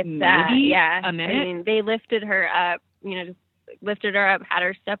 It's that, yeah. A minute. I mean, they lifted her up, just lifted her up, had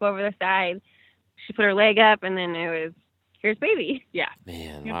her step over the side. She put her leg up, and then it was, here's baby. Yeah.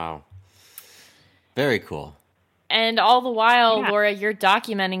 Man, Yep. wow. Very cool. And all the while, Laura, you're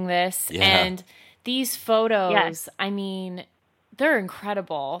documenting this, Yeah. and these photos, Yes. I mean, they're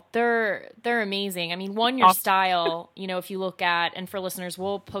incredible. They're amazing. I mean, your style, if you look at, and for listeners,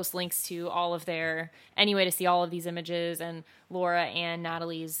 we'll post links to all of anyway, to see all of these images and Laura and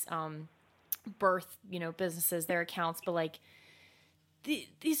Natalie's birth, businesses, their accounts, but like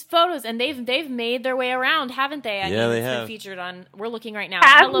these photos, and they've made their way around, haven't they? Yeah, they it's have. been featured on, we're looking right now,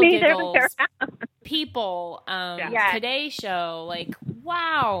 Have Hello made their way Giggles, around. People, Yeah. Today Show, like,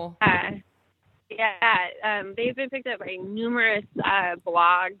 wow. They've been picked up by numerous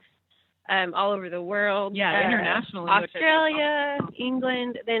blogs all over the world. Yeah, internationally. Australia,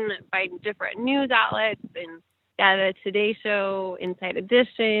 England, then by different news outlets, and the Today Show, Inside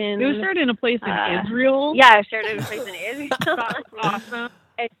Edition. It was shared in a place in Israel. Yeah, shared in a place in Israel. That's awesome.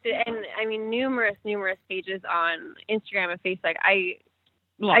 And I mean, numerous pages on Instagram and Facebook. I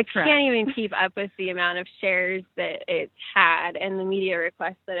Lost can't track. even keep up with the amount of shares that it's had and the media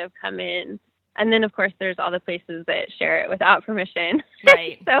requests that have come in. And then, of course, there's all the places that share it without permission.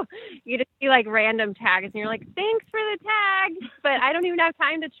 Right. So you just see like random tags, and you're like, thanks for the tag, but I don't even have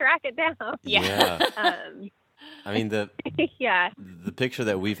time to track it down. Yeah. I mean, the picture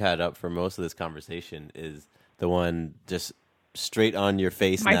that we've had up for most of this conversation is the one just straight on your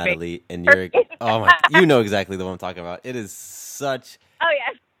face, My Natalie, face. and you're, oh my, you know exactly the one I'm talking about. It is such. Oh,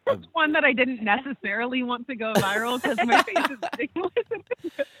 yeah. That's one that I didn't necessarily want to go viral because my face is ridiculous.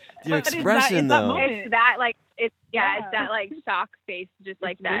 Your But expression, it's that though. moment. It's that, like, it's Yeah. that, like, shock face, just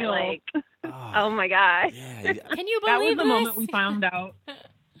like that, real. like, Oh, oh, my gosh. yeah. Can you That was believe the this? moment we found out.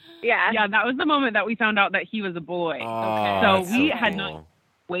 Yeah. Yeah, that was the moment that we found out that he was a boy. Oh, So that's we so had cool. not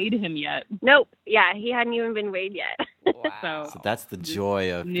weighed him yet. Nope. Yeah, he hadn't even been weighed yet. Wow. So that's the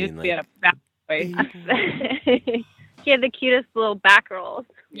joy of Knew being we had like, a fat boy. He had the cutest little back rolls.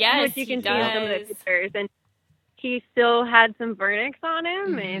 Yes, which you he can see in some of the does. pictures. And he still had some vernix on him,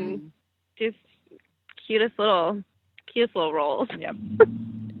 Mm-hmm. and just cutest little rolls. Yep.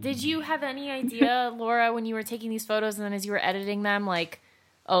 Did you have any idea, Laura, when you were taking these photos and then as you were editing them, like,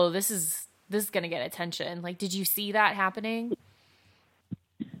 oh, this is going to get attention? Like, did you see that happening?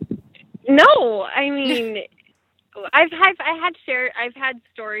 No, I mean, I've had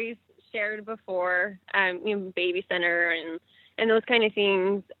stories shared before, Baby Center and those kind of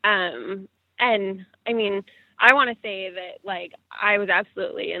things. And I mean, I want to say that, like, I was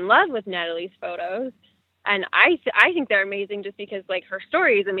absolutely in love with Natalie's photos, and I think they're amazing just because, like, her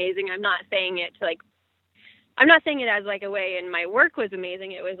story is amazing. I'm not saying it as like a way, and my work was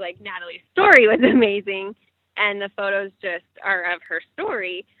amazing. It was like Natalie's story was amazing, and the photos just are of her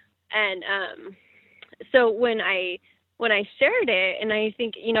story. And so when I shared it, and I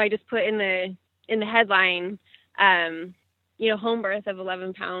think, I just put in the headline, home birth of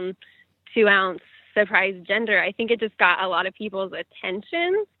 11-pound, 2-ounce surprise gender, I think it just got a lot of people's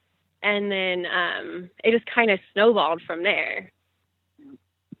attention, and then it just kind of snowballed from there.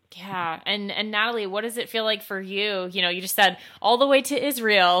 Yeah. And Natalie, what does it feel like for you? You just said all the way to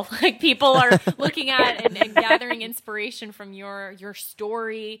Israel, like people are looking at and gathering inspiration from your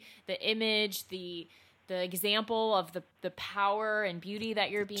story, the image, the example of the power and beauty that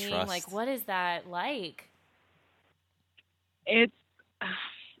you're being. Trust. Like, what is that like? It's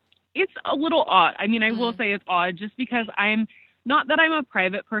a little odd. I mean, I will say it's odd just because I'm not that I'm a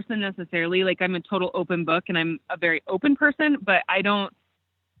private person necessarily. Like, I'm a total open book and I'm a very open person, but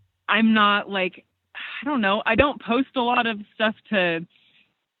I'm not like, I don't know. I don't post a lot of stuff to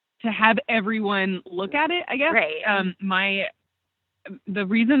have everyone look at it, I guess. Right. The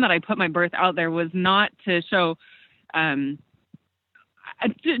reason that I put my birth out there was not to show,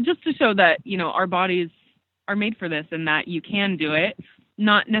 just to show that, our bodies are made for this and that you can do it.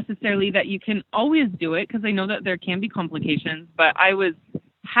 Not necessarily that you can always do it, because I know that there can be complications, but I was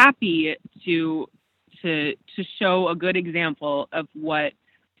happy to show a good example of what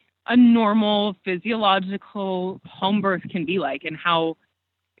a normal physiological home birth can be like, and how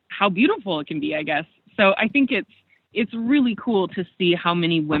beautiful it can be, I guess. So I think it's really cool to see how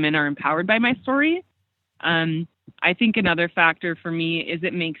many women are empowered by my story. I think another factor for me is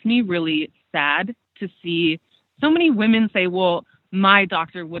it makes me really sad to see so many women say, well, my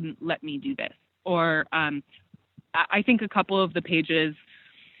doctor wouldn't let me do this. Or I think a couple of the pages,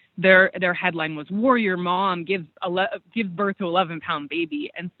 their headline was "Warrior Mom gives birth to 11-pound baby,"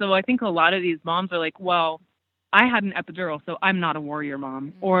 and so I think a lot of these moms are like, "Well, I had an epidural, so I'm not a warrior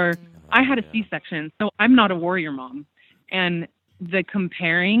mom," or "I had a C-section, so I'm not a warrior mom." And the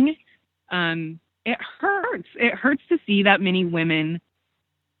comparing, it hurts. It hurts to see that many women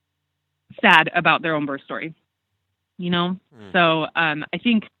sad about their own birth story. So I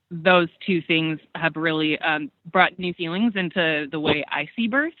think those two things have really brought new feelings into the way I see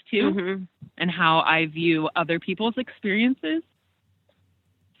birth too, and how I view other people's experiences.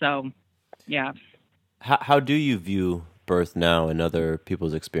 So, yeah. How do you view birth now and other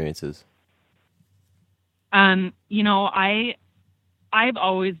people's experiences? I've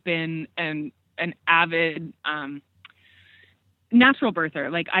always been an avid natural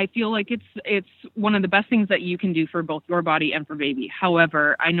birther. Like, I feel like it's one of the best things that you can do for both your body and for baby.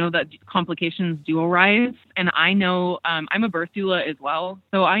 However, I know that complications do arise, and I know I'm a birth doula as well.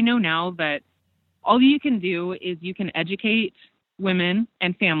 So I know now that all you can do is you can educate women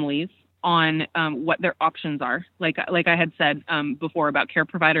and families on what their options are. Like I had said before about care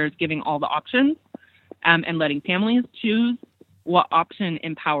providers giving all the options and letting families choose what option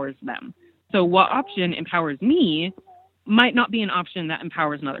empowers them. So what option empowers me might not be an option that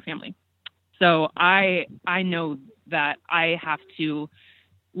empowers another family. So I know that I have to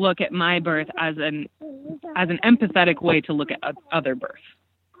look at my birth as an empathetic way to look at other birth.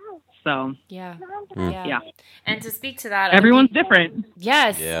 So yeah. And to speak to that, everyone's different.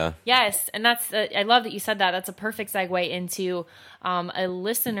 Yes. Yeah. Yes. And that's, I love that you said that. That's a perfect segue into a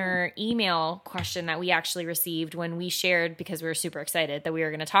listener email question that we actually received when we shared, because we were super excited that we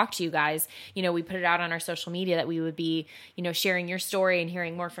were going to talk to you guys. We put it out on our social media that we would be, sharing your story and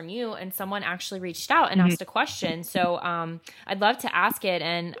hearing more from you. And someone actually reached out and asked a question. So I'd love to ask it,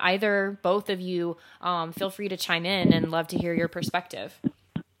 and either both of you feel free to chime in, and love to hear your perspective.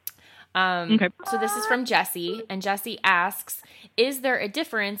 Okay. So this is from Jessie, and Jessie asks, is there a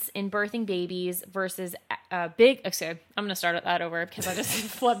difference in birthing babies versus big... Okay, I'm going to start that over because I just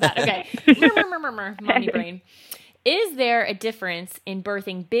flubbed that. Okay. Mommy brain. Is there a difference in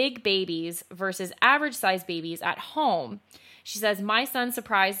birthing big babies versus average size babies at home? She says, my son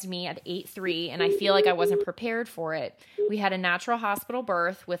surprised me at 8'3", and I feel like I wasn't prepared for it. We had a natural hospital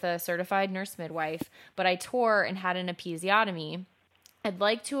birth with a certified nurse midwife, but I tore and had an episiotomy. I'd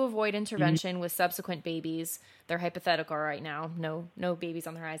like to avoid intervention with subsequent babies. They're hypothetical right now. No babies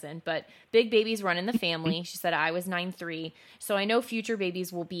on the horizon, but big babies run in the family. She said I was 9'3", so I know future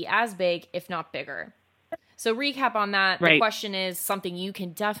babies will be as big, if not bigger. So recap on that. Right. The question is something you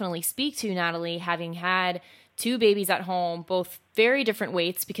can definitely speak to, Natalie, having had 2 babies at home, both very different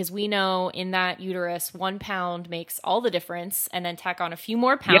weights, because we know in that uterus, 1 pound makes all the difference, and then tack on a few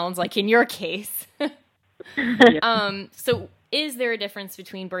more pounds, like in your case. So is there a difference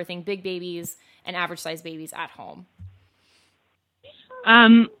between birthing big babies and average size babies at home?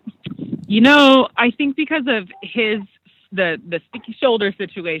 I think because of the sticky shoulder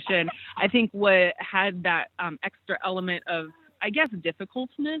situation, I think what had that extra element of, I guess,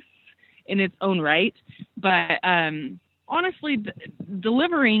 difficultness in its own right. But honestly,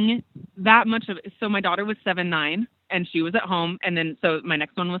 delivering that much of it, so my daughter was 7'9", and she was at home. And then, so my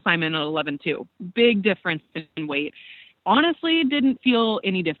next one was Simon at 11'2". Big difference in weight. Honestly, didn't feel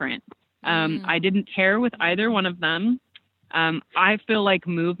any different. I didn't tear with either one of them. I feel like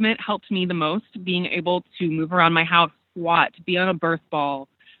movement helped me the most, being able to move around my house, squat, be on a birth ball,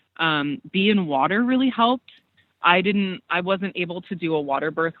 be in water really helped. I wasn't able to do a water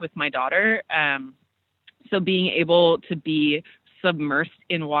birth with my daughter. So being able to be submersed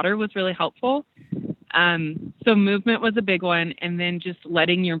in water was really helpful. So movement was a big one. And then just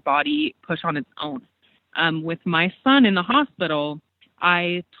letting your body push on its own. With my son in the hospital,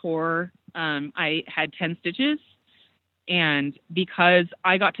 I tore, I had 10 stitches, and because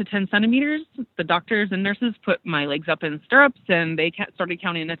I got to 10 centimeters, the doctors and nurses put my legs up in stirrups, and they started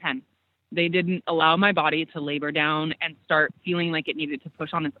counting to 10. They didn't allow my body to labor down and start feeling like it needed to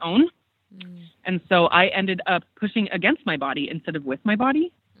push on its own. And so I ended up pushing against my body instead of with my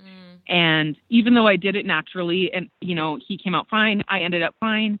body. And even though I did it naturally and, he came out fine, I ended up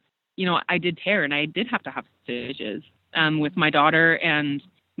fine. I did tear, and I did have to have stitches. With my daughter and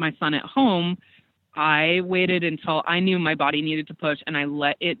my son at home, I waited until I knew my body needed to push, and I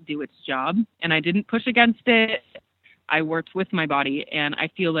let it do its job. And I didn't push against it. I worked with my body, and I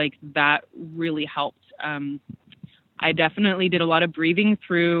feel like that really helped. I definitely did a lot of breathing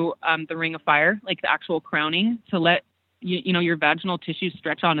through the ring of fire, like the actual crowning, to let your vaginal tissue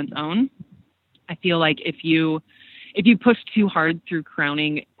stretch on its own. I feel like if you push too hard through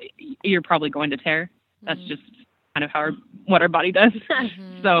crowning, you're probably going to tear. That's just kind of what our body does.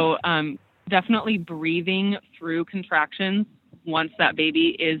 So definitely breathing through contractions once that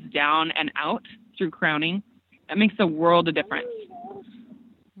baby is down and out through crowning, that makes a world of difference.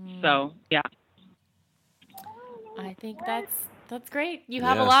 So, yeah. I think that's great. You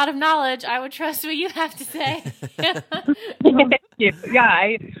have a lot of knowledge. I would trust what you have to say. Yeah,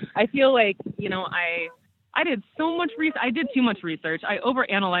 I feel like, I did so much research. I did too much research. I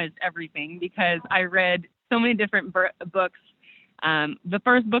overanalyzed everything because I read so many different books. The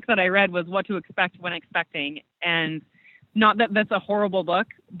first book that I read was What to Expect When Expecting. And not that that's a horrible book,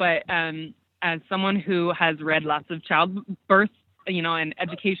 but as someone who has read lots of childbirth, and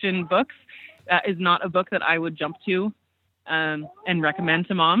education books, that is not a book that I would jump to and recommend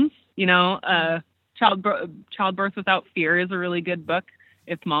to moms. Childbirth Without Fear is a really good book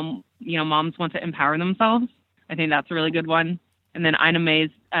if moms want to empower themselves. I think that's a really good one. And then Ina May's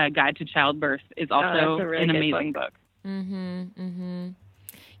Guide to Childbirth is also an amazing book.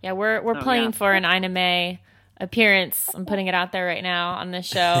 Yeah, we're playing for an Ina May appearance. I'm putting it out there right now on this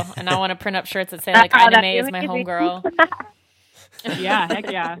show, and I want to print up shirts that say like Ina May is my homegirl. Yeah,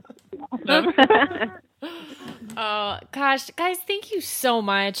 heck yeah. Oh gosh, guys, thank you so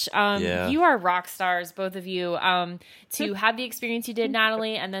much. You are rock stars, both of you. To have the experience you did,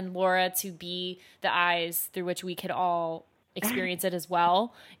 Natalie, and then Laura to be the eyes through which we could all experience it as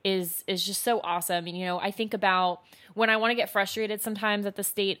well is just so awesome. And I think about when I want to get frustrated sometimes at the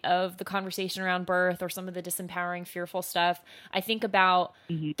state of the conversation around birth or some of the disempowering, fearful stuff. I think about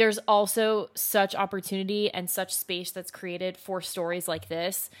there's also such opportunity and such space that's created for stories like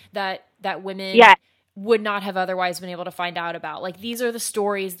this that women would not have otherwise been able to find out about. Like, these are the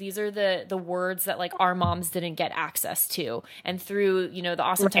stories, these are the words that like our moms didn't get access to. And through, the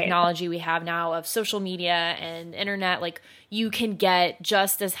awesome technology we have now of social media and internet, like you can get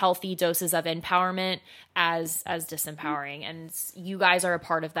just as healthy doses of empowerment as disempowering. And you guys are a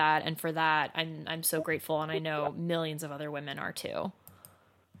part of that. And for that, I'm so grateful. And I know millions of other women are too.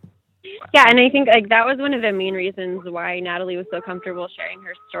 Yeah, and I think like that was one of the main reasons why Natalie was so comfortable sharing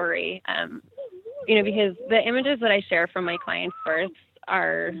her story. Because the images that I share from my clients' births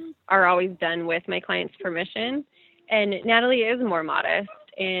are always done with my client's permission. And Natalie is more modest.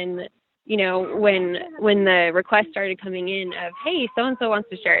 And, when the request started coming in of, hey, so-and-so wants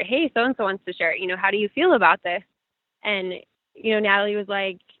to share it. Hey, so-and-so wants to share it. How do you feel about this? And, Natalie was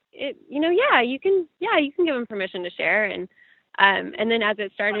like, you can give them permission to share. And then as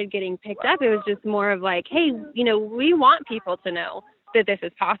it started getting picked up, it was just more of like, hey, we want people to know that this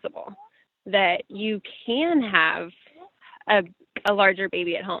is possible, that you can have a larger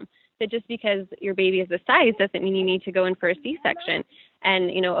baby at home, that just because your baby is this size doesn't mean you need to go in for a C-section.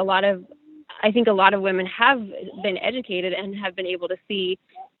 And, I think a lot of women have been educated and have been able to see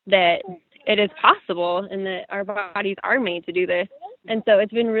that it is possible and that our bodies are made to do this. And so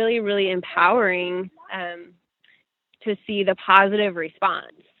it's been really, really empowering to see the positive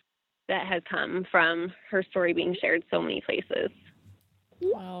response that has come from her story being shared so many places.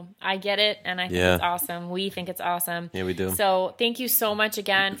 Well, I get it, and I think it's awesome. We think it's awesome. Yeah, we do. So thank you so much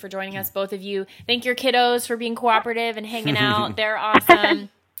again for joining us, both of you. Thank your kiddos for being cooperative and hanging out. They're awesome.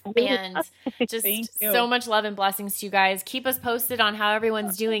 And just so much love and blessings to you guys. Keep us posted on how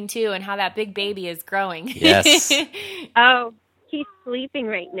everyone's doing, too, and how that big baby is growing. Yes. Oh, he's sleeping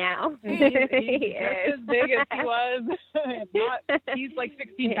right now. He's as big as he was. He's like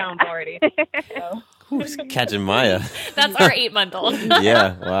 16 pounds already. So. Who's catching Maya? That's our 8-month-old.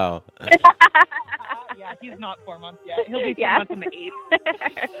 Yeah, wow. Yeah, he's not 4 months yet. He'll be 4 months on the 8th.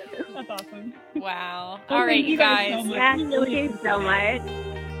 That's awesome. Wow. All right, you guys. Thank you so much.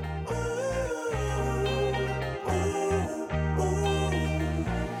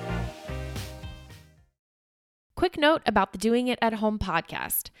 Quick note about the Doing It at Home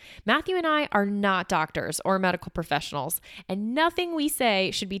podcast. Matthew and I are not doctors or medical professionals, and nothing we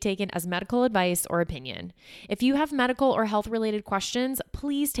say should be taken as medical advice or opinion. If you have medical or health-related questions,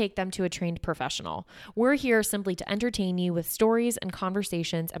 please take them to a trained professional. We're here simply to entertain you with stories and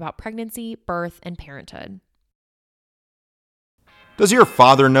conversations about pregnancy, birth, and parenthood. Does your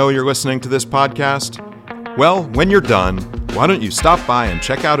father know you're listening to this podcast? Well, when you're done, why don't you stop by and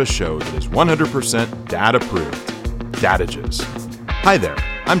check out a show that is 100% dad-approved, Dadages. Hi there,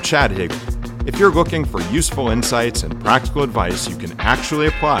 I'm Chad Hagel. If you're looking for useful insights and practical advice you can actually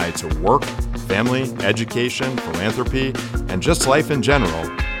apply to work, family, education, philanthropy, and just life in general,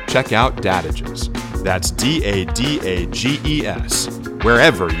 check out Dadages. That's Dadages,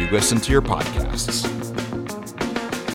 wherever you listen to your podcasts.